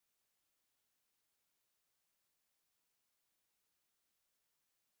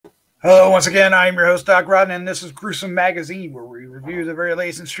Hello, once again, I'm your host, Doc Rodden, and this is Gruesome Magazine, where we review the very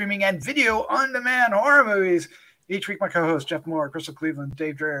latest in streaming and video on-demand horror movies. Each week, my co-hosts, Jeff Mohr, Crystal Cleveland,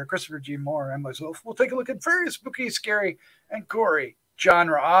 Dave Dreher, Christopher G. Mohr, and myself will take a look at very spooky, scary, and gory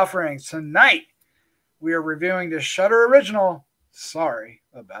genre offerings. Tonight, we are reviewing the Shudder original, Sorry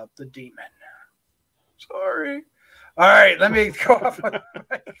About the Demon. Sorry. All right, let me go off.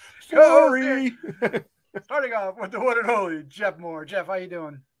 Sorry. Starting off with the one and only Jeff Mohr. Jeff, how you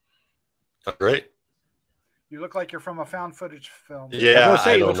doing? Great. You look like you're from a found footage film. Yeah, I was gonna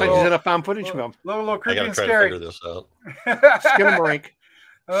say, I it don't looks like know. he's in a found footage film. Little I creepy gotta and try to scary. figure this out. Skinamarink.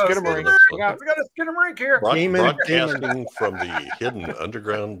 Skinamarink. We got a Skinamarink here. Broadcasting from the hidden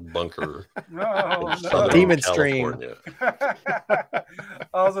underground bunker in Southern Demon Stream. California.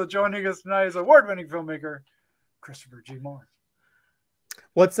 Also joining us tonight is award-winning filmmaker Christopher G. Mohr.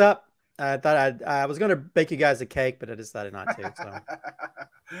 What's up? I thought I was going to bake you guys a cake, but I decided not to. So.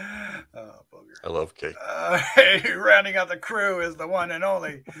 Oh, booger. I love cake. Hey, rounding out the crew is the one and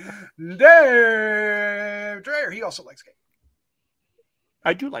only Dave Dreher. He also likes cake.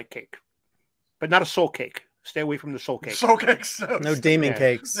 I do like cake, but not a soul cake. Stay away from the soul cake. Soul cakes. No demon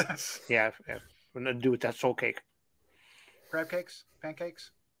cakes. Yes. Yeah, nothing to do with that soul cake. Crab cakes? Pancakes?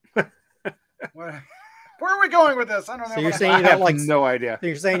 What? Where are we going with this? I don't know. So you're saying you don't like no idea.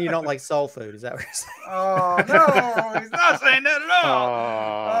 You're saying you don't like soul food? Is that what you're saying? Oh no, he's not saying that at all.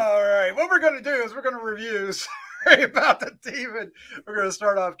 Oh. All right, what we're going to do is we're going to review Sorry About the Demon. We're going to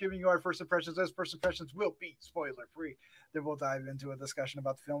start off giving you our first impressions. Those first impressions will be spoiler free. Then we'll dive into a discussion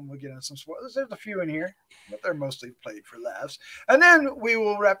about the film. We'll get into some spoilers. There's a few in here, but they're mostly played for laughs. And then we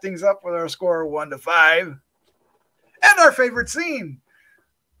will wrap things up with our score 1 to 5 and our favorite scene.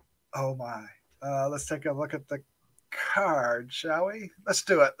 Oh my. Let's take a look at the card, shall we? Let's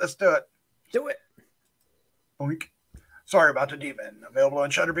do it. Let's do it. Do it. Boink. Sorry About the Demon. Available on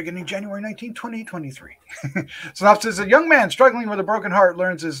Shudder beginning January 19, 2023. Synopsis: a young man struggling with a broken heart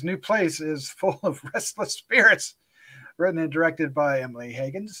learns his new place is full of restless spirits. Written and directed by Emily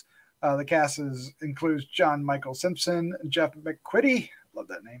Hagins. The cast includes John Michael Simpson, Jeff McQuitty, love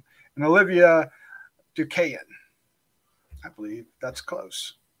that name, and Olivia Ducayen. I believe that's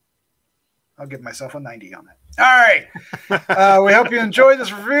close. I'll give myself a 90 on it. All right. We hope you enjoyed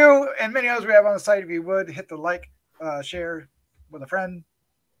this review and many others we have on the site. If you would, hit the like, share with a friend,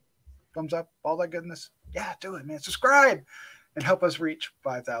 thumbs up, all that goodness. Yeah, do it, man. Subscribe and help us reach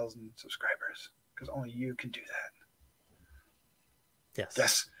 5,000 subscribers because only you can do that. Yes.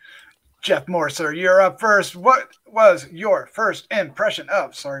 Yes. Jeff Mohr, sir, you're up first. What was your first impression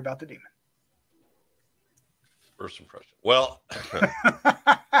of Sorry About the Demon? First impression. Well,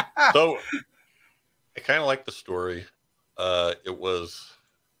 so I kind of like the story. I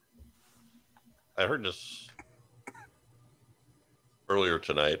heard this earlier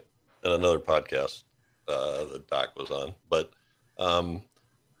tonight in another podcast that Doc was on, but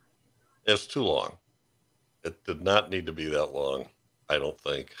it's too long. It did not need to be that long, I don't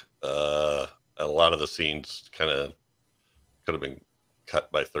think. A lot of the scenes kind of could have been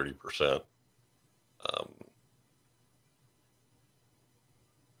cut by 30%.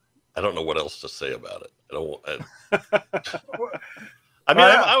 I don't know what else to say about it. I mean,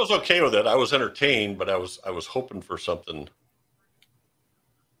 I was okay with it. I was entertained, but I was hoping for something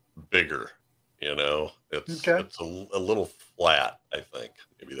bigger. You know, it's a little flat. I think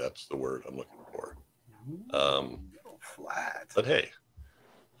maybe that's the word I'm looking for. Flat. But hey,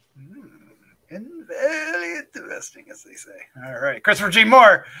 and very interesting, as they say. All right, Christopher G.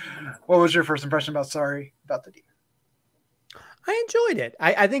 Mohr, what was your first impression about Sorry About the Demon? I enjoyed it.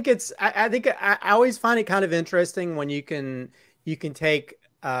 I think it's. I think I always find it kind of interesting when you can take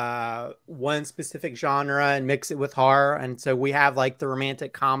one specific genre and mix it with horror. And so we have like the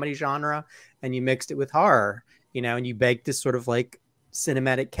romantic comedy genre, and you mixed it with horror, you know, and you baked this sort of like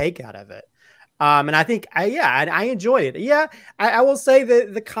cinematic cake out of it. And I think I enjoyed it. Yeah, I will say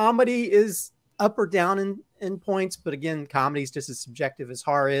that the comedy is up or down in points, but again, comedy is just as subjective as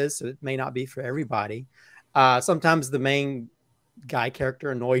horror is, so it may not be for everybody. Sometimes the main guy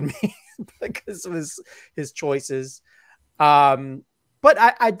character annoyed me because of his choices. But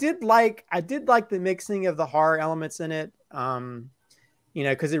I did like the mixing of the horror elements in it. You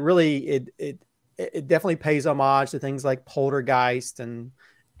know, because it definitely pays homage to things like Poltergeist and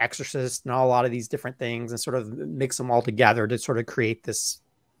Exorcist and a lot of these different things, and sort of mix them all together to sort of create this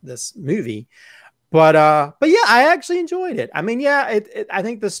movie. But yeah, I actually enjoyed it. I mean, yeah, I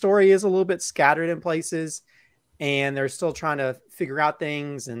think the story is a little bit scattered in places, and they're still trying to figure out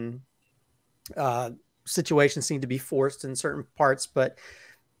things, and situations seem to be forced in certain parts, but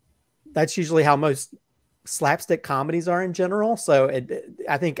that's usually how most slapstick comedies are in general. So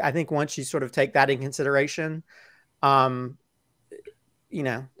I think once you sort of take that in consideration, you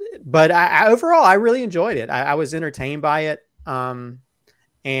know, but overall, I really enjoyed it. I was entertained by it.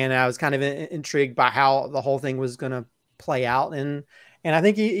 And I was kind of intrigued by how the whole thing was going to play out. And I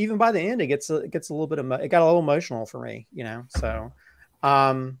think even by the end, it gets a little bit it got a little emotional for me, you know? So,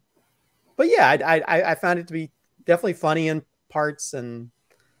 but yeah, I found it to be definitely funny in parts and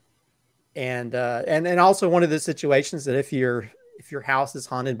also one of the situations that if your house is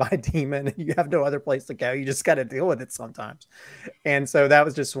haunted by a demon and you have no other place to go, you just got to deal with it sometimes. And so that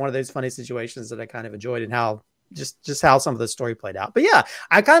was just one of those funny situations that I kind of enjoyed, and how just how some of the story played out. But yeah,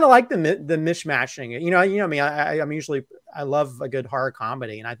 I kind of like the mishmashing. You know, I mean, I love a good horror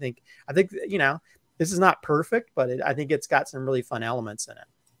comedy, and I think you know, this is not perfect, but I think it's got some really fun elements in it.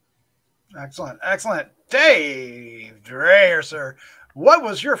 Excellent. Dave Dreher, sir. What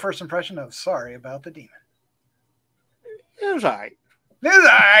was your first impression of Sorry About the Demon? It was all right. It's all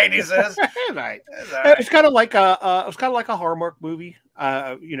right, he says. It's all right. It's kind of like a Hallmark movie.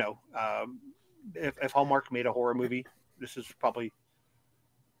 You know, if Hallmark made a horror movie, this is probably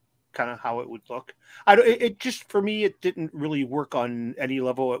kind of how it would look. It just, for me, it didn't really work on any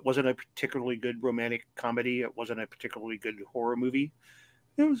level. It wasn't a particularly good romantic comedy. It wasn't a particularly good horror movie.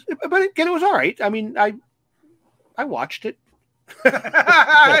 But again, it was all right. I mean, I watched it. You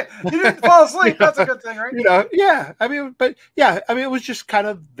didn't fall asleep. That's a good thing, right? You know, yeah. I mean, it was just kind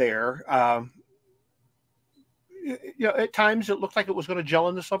of there. You know, at times it looked like it was going to gel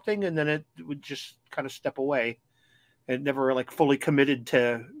into something, and then it would just kind of step away. It never like fully committed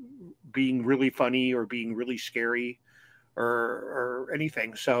to being really funny or being really scary or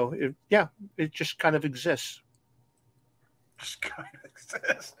anything. So it just kind of exists. Just kind of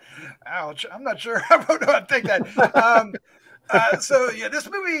exists. Ouch. I'm not sure how to take that. So yeah, this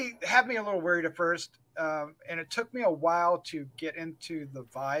movie had me a little worried at first, and it took me a while to get into the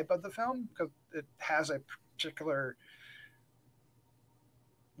vibe of the film, because it has a particular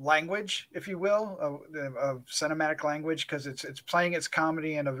language, if you will, of cinematic language, because it's playing its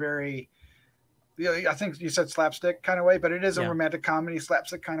comedy in a very, I think you said slapstick kind of way, but it is a romantic comedy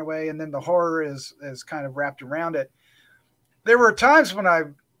slapstick kind of way, and then the horror is kind of wrapped around it. There were times when I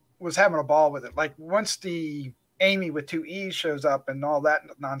was having a ball with it, like once the Amy with 2 E's shows up and all that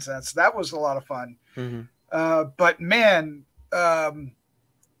nonsense. That was a lot of fun. Mm-hmm. But man,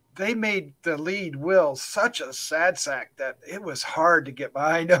 they made the lead Will such a sad sack that it was hard to get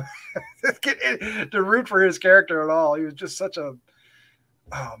behind him, to root for his character at all. He was just such a,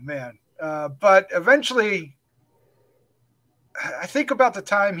 oh man. But eventually, I think about the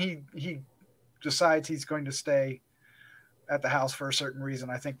time he decides he's going to stay at the house for a certain reason.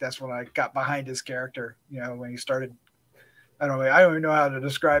 I think that's when I got behind his character, you know, when he started, I don't even know how to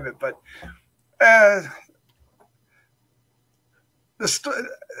describe it, but I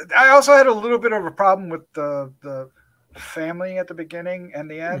also had a little bit of a problem with the family at the beginning and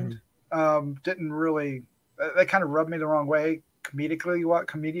the end. Mm-hmm. Didn't really, they kind of rubbed me the wrong way, comedy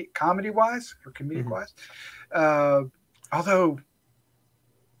wise. Mm-hmm. Although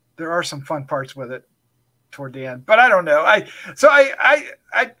there are some fun parts with it toward the end, but I don't know. I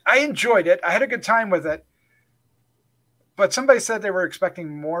enjoyed it. I had a good time with it, but somebody said they were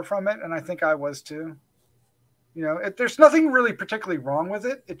expecting more from it, and I think I was too. You know, there's nothing really particularly wrong with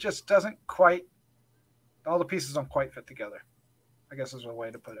it. It just doesn't quite, all the pieces don't quite fit together, I guess is a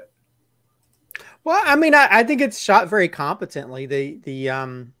way to put it. Well, I mean, I think it's shot very competently.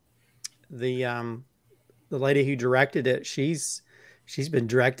 The lady who directed it, she's been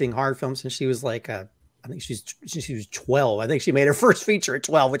directing horror films since she was like I think she was 12. I think she made her first feature at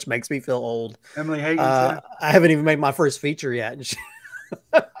 12, which makes me feel old. Emily Hagins. I haven't even made my first feature yet.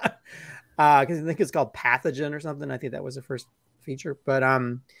 Because I think it's called Pathogen or something. I think that was her first feature. But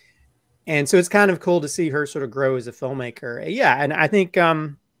and so it's kind of cool to see her sort of grow as a filmmaker. Yeah, and I think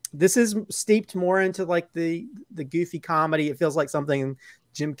this is steeped more into like the goofy comedy. It feels like something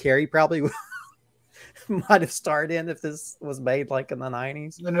Jim Carrey probably might have starred in if this was made like in the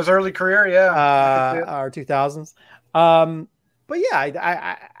 90s, in his early career, or 2000s. But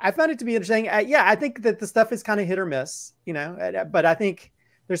yeah, I found it to be interesting. I think that the stuff is kind of hit or miss, you know. But I think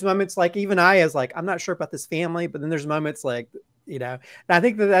there's moments like, even I'm not sure about this family, but then there's moments like, you know, and I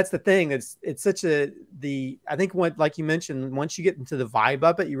think that's the thing. It's such I think like you mentioned, once you get into the vibe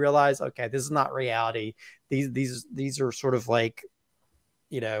of it, you realize, okay, this is not reality. These are sort of like,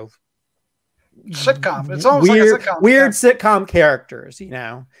 you know, sitcom. It's almost weird, like a sitcom. Weird sitcom characters, you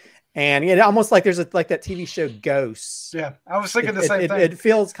know, and almost like there's like that TV show Ghosts. Yeah, I was thinking the same thing. It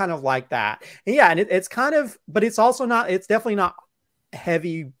feels kind of like that. And yeah, and it's kind of, but it's also not. It's definitely not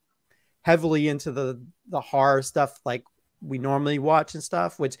heavy heavily into the horror stuff like we normally watch and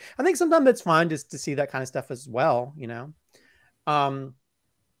stuff, which I think sometimes it's fun just to see that kind of stuff as well, you know.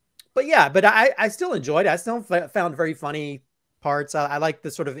 But yeah, but I still enjoyed it. I still found very funny parts. I like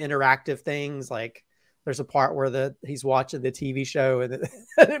the sort of interactive things. Like there's a part where he's watching the TV show and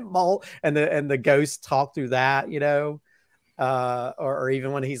the ghosts talk through that, you know, or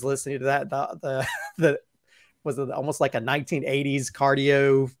even when he's listening to that, the was it almost like a 1980s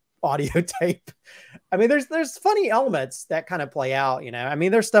cardio audio tape. I mean, there's funny elements that kind of play out, you know. I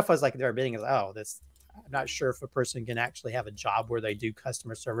mean, there's stuff I was like at the very beginning, oh, this, I'm not sure if a person can actually have a job where they do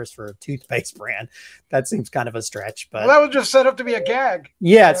customer service for a toothpaste brand. That seems kind of a stretch, but that was just set up to be a gag.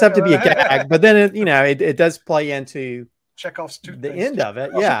 Yeah, it's up to be a gag, but then it does play into Chekhov's toothpaste. The end of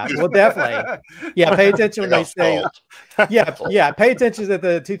it. Yeah, well, definitely. Yeah, pay attention when they say, yeah, pay attention that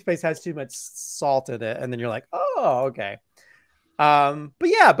the toothpaste has too much salt in it, and then you're like, oh, okay.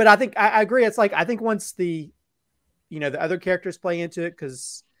 But I think I agree. It's like I think once the other characters play into it,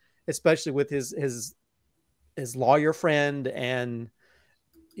 because especially with his lawyer friend and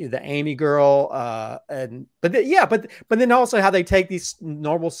the Amy girl, but then also how they take these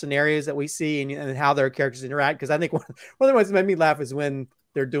normal scenarios that we see and how their characters interact. Because I think one of the ones that made me laugh is when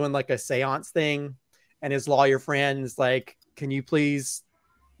they're doing like a seance thing, and his lawyer friend is like, "Can you please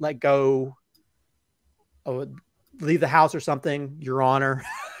let go? Leave the house or something, Your Honor."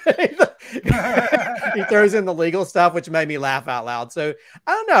 He throws in the legal stuff, which made me laugh out loud. So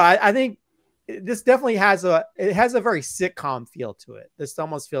I don't know. I think this definitely has a very sitcom feel to it. This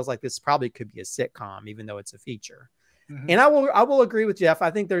almost feels like this probably could be a sitcom, even though it's a feature. Mm-hmm. And I will agree with Jeff. I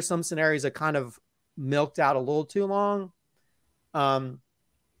think there's some scenarios that kind of milked out a little too long.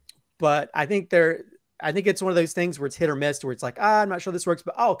 But I think it's one of those things where it's hit or miss, where it's like, I'm not sure this works,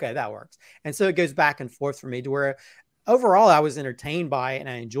 but okay, that works. And so it goes back and forth for me to where overall I was entertained by it and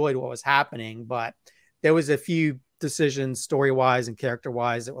I enjoyed what was happening, but there was a few decisions story-wise and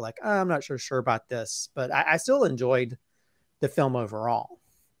character-wise that were like, I'm not sure about this, but I still enjoyed the film overall.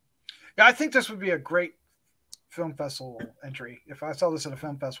 Yeah, I think this would be a great film festival entry. If I saw this at a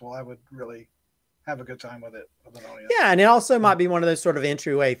film festival, I would really have a good time with it with an audience. Yeah, and it also might be one of those sort of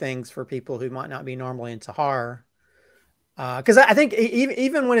entryway things for people who might not be normally into horror. Because I think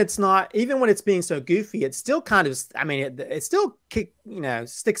even when it's being so goofy, it's still kind of, I mean, it still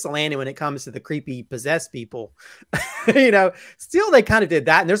sticks the landing when it comes to the creepy possessed people. Still they kind of did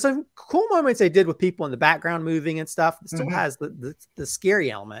that, and there's some cool moments they did with people in the background moving and stuff. It still has the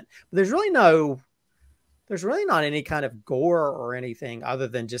scary element, but there's really not any kind of gore or anything other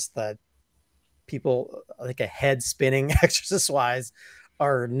than just the people like a head spinning exorcist wise,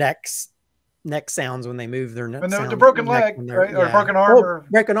 or neck sounds when they move their neck. The broken leg, right? Or broken arm. Or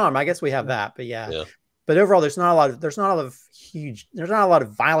broken arm. I guess we have that, but yeah. But overall, there's not a lot of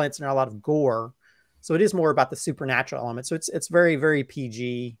violence, not a lot of gore. So it is more about the supernatural element. So it's very, very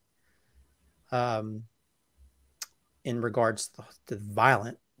PG in regards to the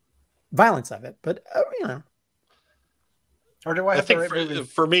violence of it. But Or do I think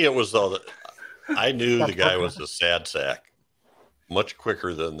for me, it was though that I knew the guy was a sad sack much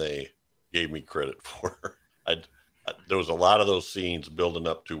quicker than they gave me credit for. There was a lot of those scenes building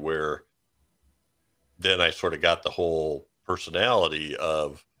up to where then I sort of got the whole personality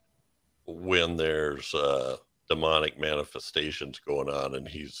of when there's demonic manifestations going on and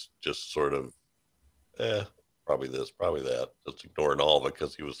he's just sort of probably this, probably that, just ignoring all of it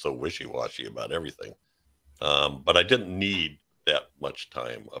because he was so wishy-washy about everything. But I didn't need that much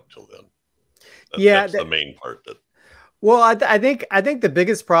time up till then. That's the main part. Well, I think the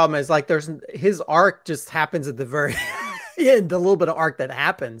biggest problem is like his arc just happens at the very end, the little bit of arc that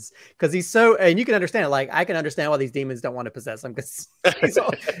happens, because he's so, and you can understand it. Like I can understand why these demons don't want to possess him, because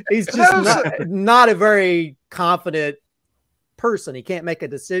he's just not a very confident person. He can't make a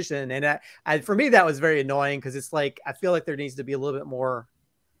decision, and for me that was very annoying, because it's like I feel like there needs to be a little bit more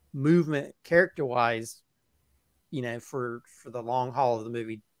movement character wise, for the long haul of the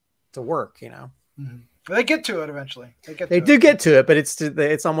movie to work. Mm-hmm. They get to it eventually. They do get to it, but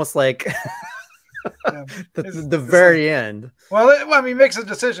it's almost like the very end. Well, he makes a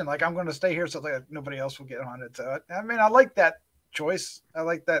decision like, I'm going to stay here so that nobody else will get on it. So, I mean, I like that choice. I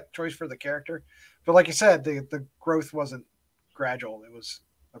like that choice for the character. But like you said, the growth wasn't gradual. It was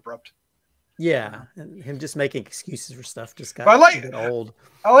abrupt. Yeah, and him just making excuses for stuff just got a bit old.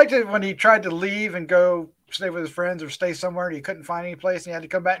 I liked it when he tried to leave and go stay with his friends or stay somewhere and he couldn't find any place and he had to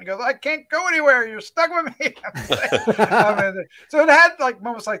come back and go, I can't go anywhere. You're stuck with me. So it had like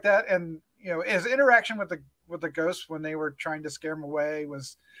moments like that. And, his interaction with the ghosts when they were trying to scare him away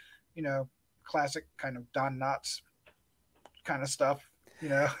was, classic kind of Don Knotts kind of stuff. You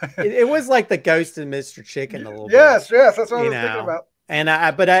know, it was like the ghost of Mr. Chicken a little bit. Yes, that's what I was thinking about. And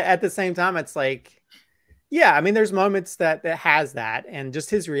but at the same time, it's like, yeah, I mean, there's moments that has that, and just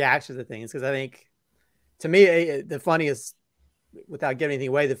his reaction to things. Because I think, to me, the funniest, without giving anything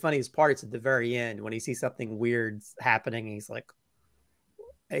away, the funniest part's at the very end when he sees something weird happening. And he's like,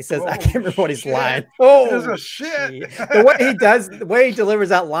 he says, I can't remember what his line. Oh shit! The way he delivers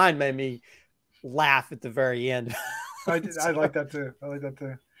that line made me laugh at the very end. I like that too. I like that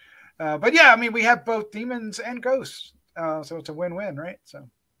too. But yeah, I mean, we have both demons and ghosts, so it's a win-win, right? So.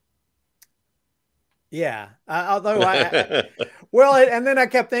 Yeah. Although and then I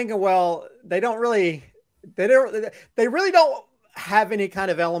kept thinking, well, they really don't have any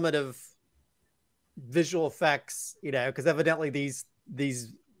kind of element of visual effects, you know, because evidently these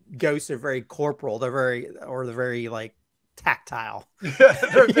ghosts are very corporal. They're very like tactile. Because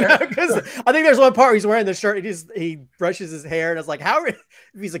I think there's one part where he's wearing the shirt. He brushes his hair, and it's like, how if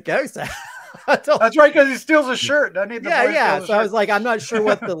he's a ghost? That's right, because he steals a shirt. I need the So I was like, I'm not sure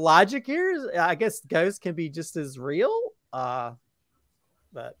what the logic here is. I guess ghosts can be just as real, but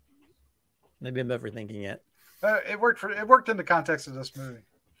maybe I'm overthinking it. It worked in the context of this movie.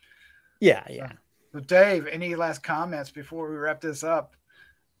 Yeah. But Dave, any last comments before we wrap this up?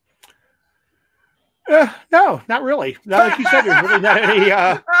 No, not really. Like you said, there's really not any.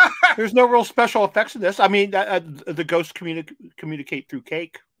 There's no real special effects in this. I mean, the ghosts communicate through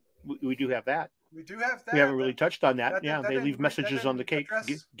cake. We do have that. We do have that. We haven't really touched on that. They leave messages on the cake.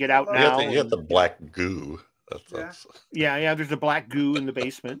 Get out now. You have the black goo. Yeah. There's a black goo in the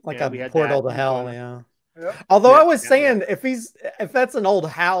basement. Like a portal to hell. Yeah. Yep. Although I was saying, if that's an old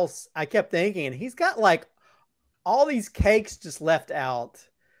house, I kept thinking he's got like all these cakes just left out.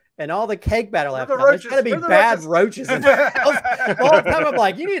 And all the cake batter left out. There's got to be bad roaches in the house. All the time I'm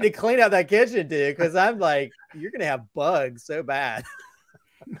like, you need to clean out that kitchen, dude, because I'm like, you're going to have bugs so bad.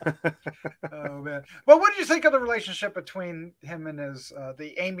 Oh, man. Well, what did you think of the relationship between him and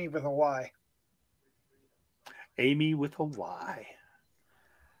the Amy with a Y? Amy with a Y.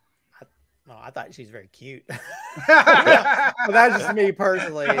 I thought she's very cute. Well, that's just me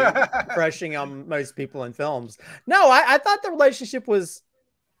personally crushing on most people in films. No, I thought the relationship was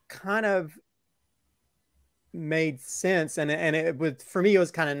kind of made sense, and it was, for me, it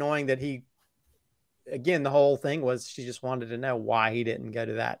was kind of annoying that he, again, the whole thing was she just wanted to know why he didn't go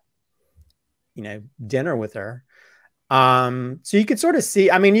to that, you know, dinner with her. So you could sort of see,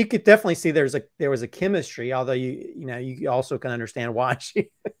 I mean, you could definitely see there was a chemistry, although you also can understand why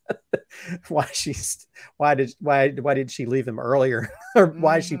why did she leave him earlier, or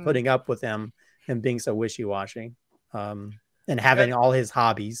why is she putting up with him being so wishy-washy, and having all his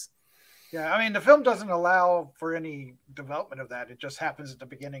hobbies. Yeah, I mean, the film doesn't allow for any development of that. It just happens at the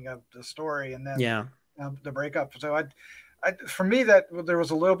beginning of the story, and then the breakup. So for me, that there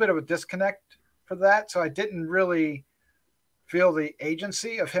was a little bit of a disconnect for that. So I didn't really feel the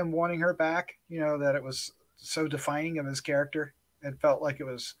agency of him wanting her back. You know, that it was so defining of his character. It felt like it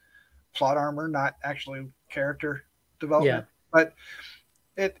was plot armor, not actually character development. Yeah. But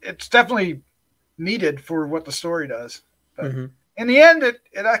it's definitely needed for what the story does. But in the end, it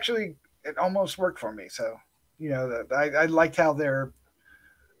almost worked for me. So, you know, I liked how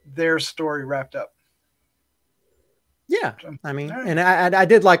their story wrapped up. Yeah, I mean, and I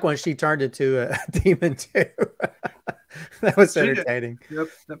did like when she turned into a demon too. That was entertaining. Yep.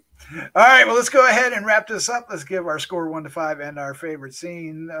 All right, well, let's go ahead and wrap this up. Let's give our score 1 to 5 and our favorite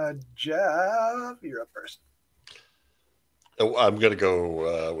scene. Jeff, you're up first. I'm going to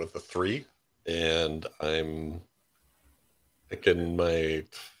go with a 3, and I'm picking my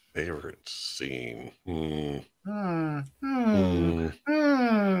favorite scene. He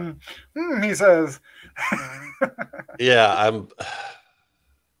says. Yeah,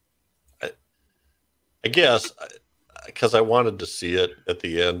 I guess, because I wanted to see it at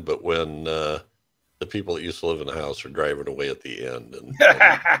the end, but when the people that used to live in the house are driving away at the end, and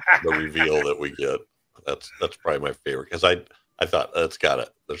the reveal that we get, that's probably my favorite, because I thought it's got to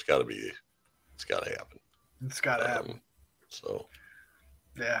happen. It's got to happen. So,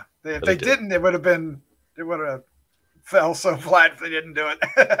 yeah, if they didn't, it would have fell so flat if they didn't do it.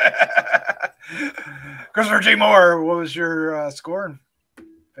 Christopher G. Mohr, what was your score and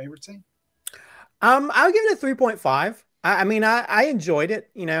favorite scene? I'll give it a 3.5. I mean, I enjoyed it,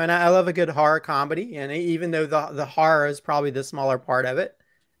 you know, and I love a good horror comedy. And even though the horror is probably the smaller part of it,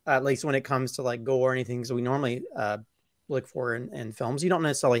 at least when it comes to like gore or anything, so we normally look for in films, you don't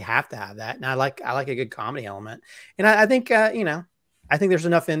necessarily have to have that. And I like a good comedy element. And I think, you know, I think there's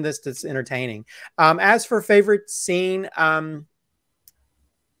enough in this that's entertaining. As for favorite scene,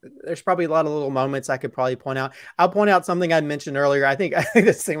 there's probably a lot of little moments I could probably point out. I'll point out something I mentioned earlier. I think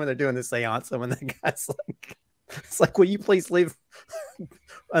the same when they're doing the seance, and when the guy's like, it's like, will you please leave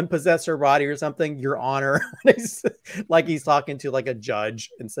unpossess her body or something, Your Honor? Like he's talking to like a judge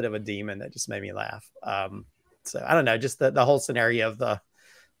instead of a demon. That just made me laugh. So I don't know, just the whole scenario of the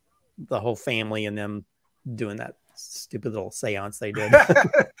whole family and them doing that stupid little seance they did.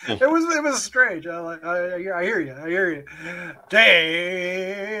 It was strange. I hear you.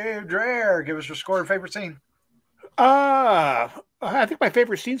 Dave Dreher, give us your score and favorite scene. I think my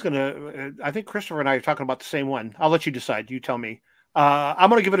favorite scene's gonna. I think Christopher and I are talking about the same one. I'll let you decide. You tell me. I'm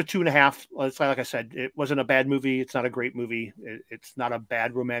gonna give it a 2.5. It's like I said, it wasn't a bad movie. It's not a great movie. It's not a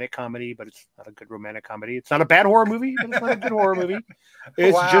bad romantic comedy, but it's not a good romantic comedy. It's not a bad horror movie, but it's not a good horror movie.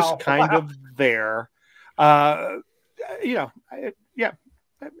 It's just kind of there.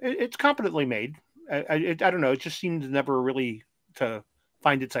 It's competently made. I don't know. It just seems never really to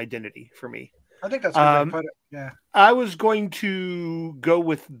find its identity for me. I think that's a good way to put it. Yeah. I was going to go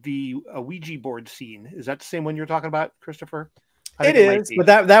with the Ouija board scene. Is that the same one you're talking about, Christopher? It is, but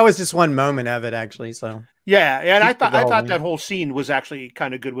that was just one moment of it, actually. So yeah, and I thought that whole scene was actually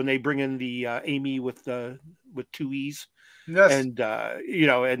kind of good when they bring in the Amy with 2 E's, yes, and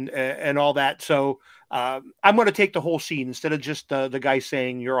and all that. So I'm going to take the whole scene instead of just the guy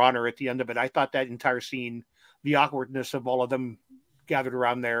saying Your Honor at the end of it. I thought that entire scene, the awkwardness of all of them gathered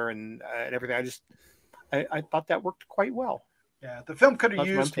around there and everything, I thought that worked quite well. Yeah, the film could have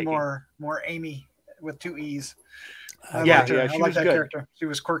used more Amy with 2 E's. I like that character. She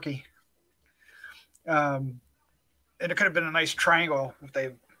was quirky. And it could have been a nice triangle if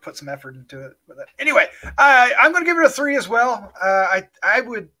they put some effort into it with it. Anyway, I'm going to give it a 3 as well. I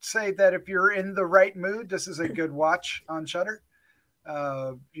would say that if you're in the right mood, this is a good watch on Shudder.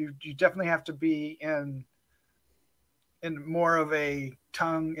 You definitely have to be in more of a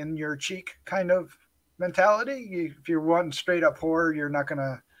tongue in your cheek kind of mentality. If you're wanting straight up horror, you're not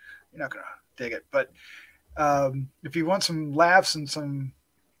gonna dig it. But if you want some laughs and some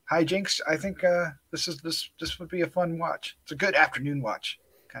hijinks, I think this would be a fun watch. It's a good afternoon watch.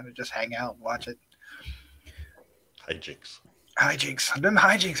 Kind of just hang out and watch it. Hijinks, them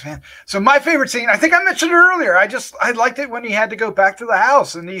hijinks, man. So my favorite scene, I think I mentioned it earlier. I liked it when he had to go back to the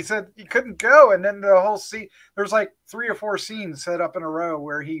house and he said he couldn't go, and then the whole scene. There's like 3 or 4 scenes set up in a row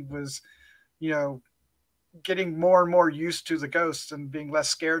where he was, getting more and more used to the ghosts and being less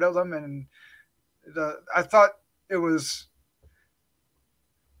scared of them. And I thought it was.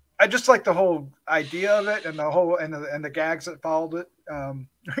 I just like the whole idea of it and the whole and the gags that followed it.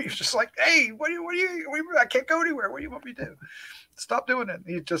 He was just like, "Hey, what do you? I can't go anywhere. What do you want me to do? Stop doing it."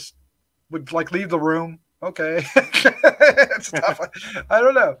 He just would like leave the room. Okay, it's tough. I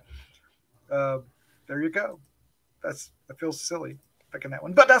don't know. There you go. That feels silly picking that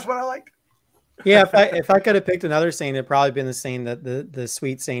one, but that's what I liked. Yeah, if I could have picked another scene, it'd probably been the scene that the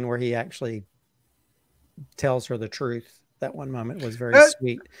sweet scene where he actually tells her the truth. That one moment was very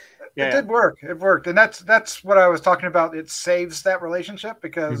sweet. It did work. It worked. And that's what I was talking about. It saves that relationship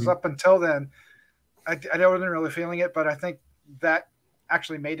because up until then, I wasn't really feeling it, but I think that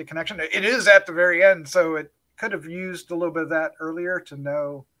actually made a connection. It is at the very end, so it could have used a little bit of that earlier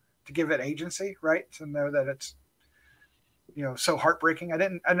to give it agency, right? To know that it's, so heartbreaking.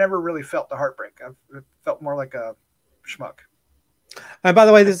 I never really felt the heartbreak. It felt more like a schmuck. And by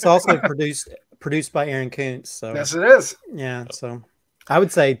the way, this is also produced by Aaron Kuntz. So yes, it is. Yeah, so I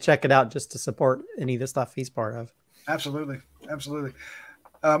would say check it out just to support any of the stuff he's part of. Absolutely.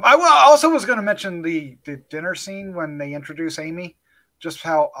 I also was going to mention the dinner scene when they introduce Amy, just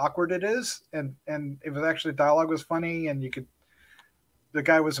how awkward it is, and it was actually dialogue was funny, and the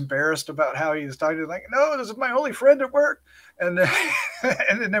guy was embarrassed about how he was talking, like, "No, this is my only friend at work," and then,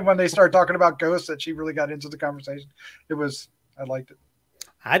 and then when they started talking about ghosts, that she really got into the conversation. I liked it.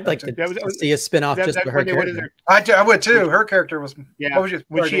 I'd like to see a spin-off just for her character. I would too. Her character was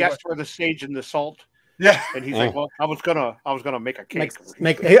when she asked for the sage and the salt. Yeah, and he's like, "Well, I was gonna make a cake.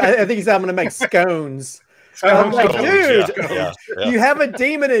 I think he said I'm gonna make scones." I'm like, dude, you have a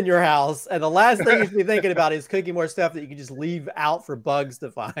demon in your house, and the last thing you should be thinking about is cooking more stuff that you can just leave out for bugs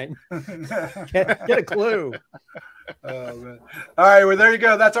to find. Get a clue. Oh, man. All right, well, there you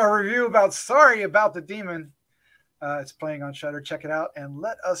go. That's our review about Sorry About the Demon. It's playing on Shudder. Check it out and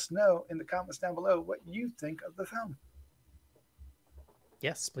let us know in the comments down below what you think of the film.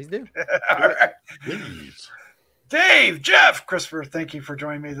 Yes, please do. All right. Please. Dave, Jeff, Christopher, thank you for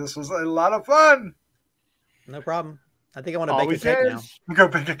joining me. This was a lot of fun. No problem. I think I want to bake a cake now. Go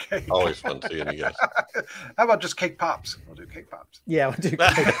bake a cake. Always fun seeing you guys. How about just cake pops? We'll do cake pops. Yeah, we'll do cake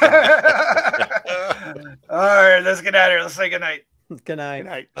pops. All right, let's get out of here. Let's say goodnight. Good night. Good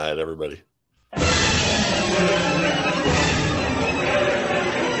night. All right, everybody.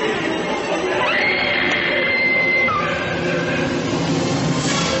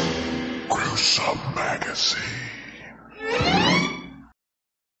 Gruesome Magazine.